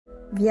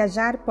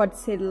Viajar pode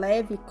ser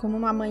leve como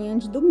uma manhã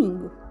de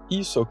domingo.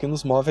 Isso é o que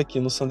nos move aqui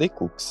no Sunday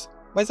Cooks.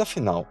 Mas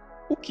afinal,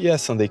 o que é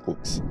Sunday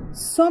Cooks?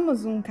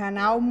 Somos um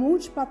canal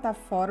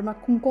multiplataforma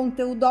com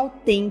conteúdo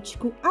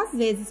autêntico, às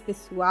vezes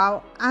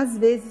pessoal, às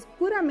vezes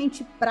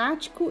puramente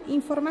prático e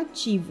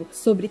informativo,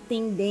 sobre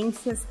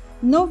tendências,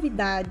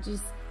 novidades,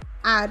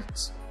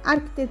 arte,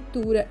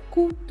 arquitetura,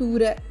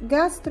 cultura,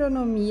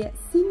 gastronomia,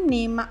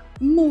 cinema,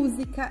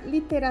 música,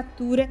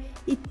 literatura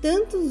e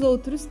tantos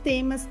outros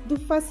temas do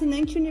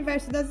fascinante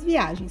universo das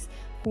viagens,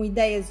 com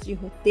ideias de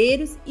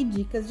roteiros e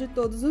dicas de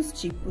todos os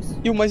tipos.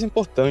 E o mais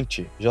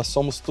importante, já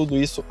somos tudo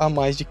isso há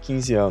mais de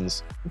 15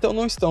 anos, então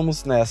não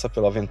estamos nessa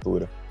pela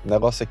aventura. O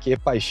negócio aqui é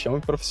paixão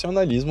e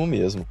profissionalismo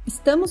mesmo.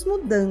 Estamos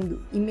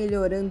mudando e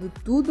melhorando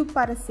tudo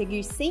para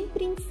seguir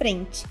sempre em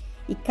frente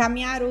e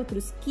caminhar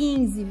outros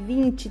 15,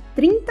 20,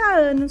 30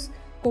 anos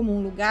como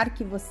um lugar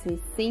que você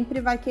sempre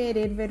vai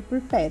querer ver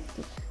por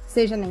perto,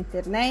 seja na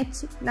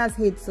internet, nas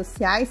redes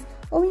sociais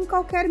ou em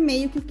qualquer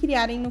meio que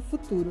criarem no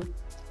futuro.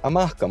 A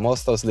marca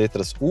mostra as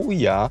letras U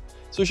e A,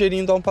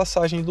 sugerindo uma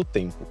passagem do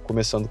tempo,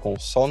 começando com o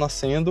sol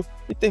nascendo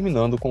e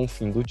terminando com o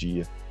fim do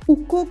dia. O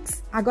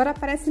Cooks agora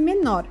parece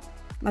menor,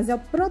 mas é o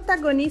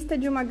protagonista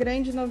de uma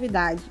grande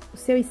novidade. O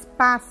seu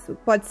espaço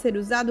pode ser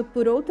usado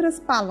por outras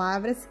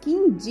palavras que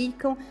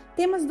indicam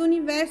temas do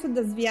universo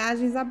das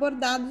viagens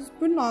abordados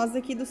por nós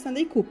aqui do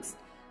Sunday Cooks,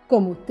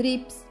 como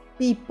trips,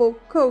 people,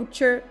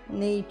 culture,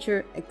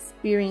 nature,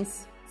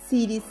 experience,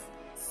 cities.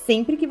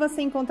 Sempre que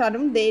você encontrar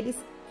um deles,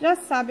 já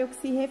sabe ao que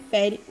se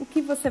refere o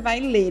que você vai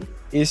ler.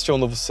 Este é o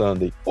novo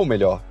Sunday, ou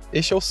melhor,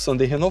 este é o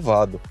Sunday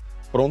renovado,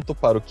 pronto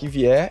para o que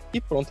vier e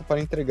pronto para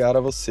entregar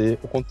a você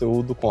o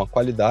conteúdo com a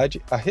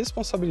qualidade, a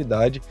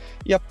responsabilidade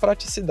e a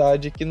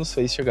praticidade que nos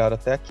fez chegar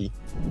até aqui.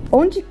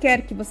 Onde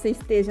quer que você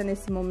esteja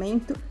nesse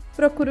momento,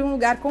 procure um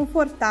lugar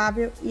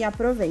confortável e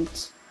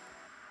aproveite.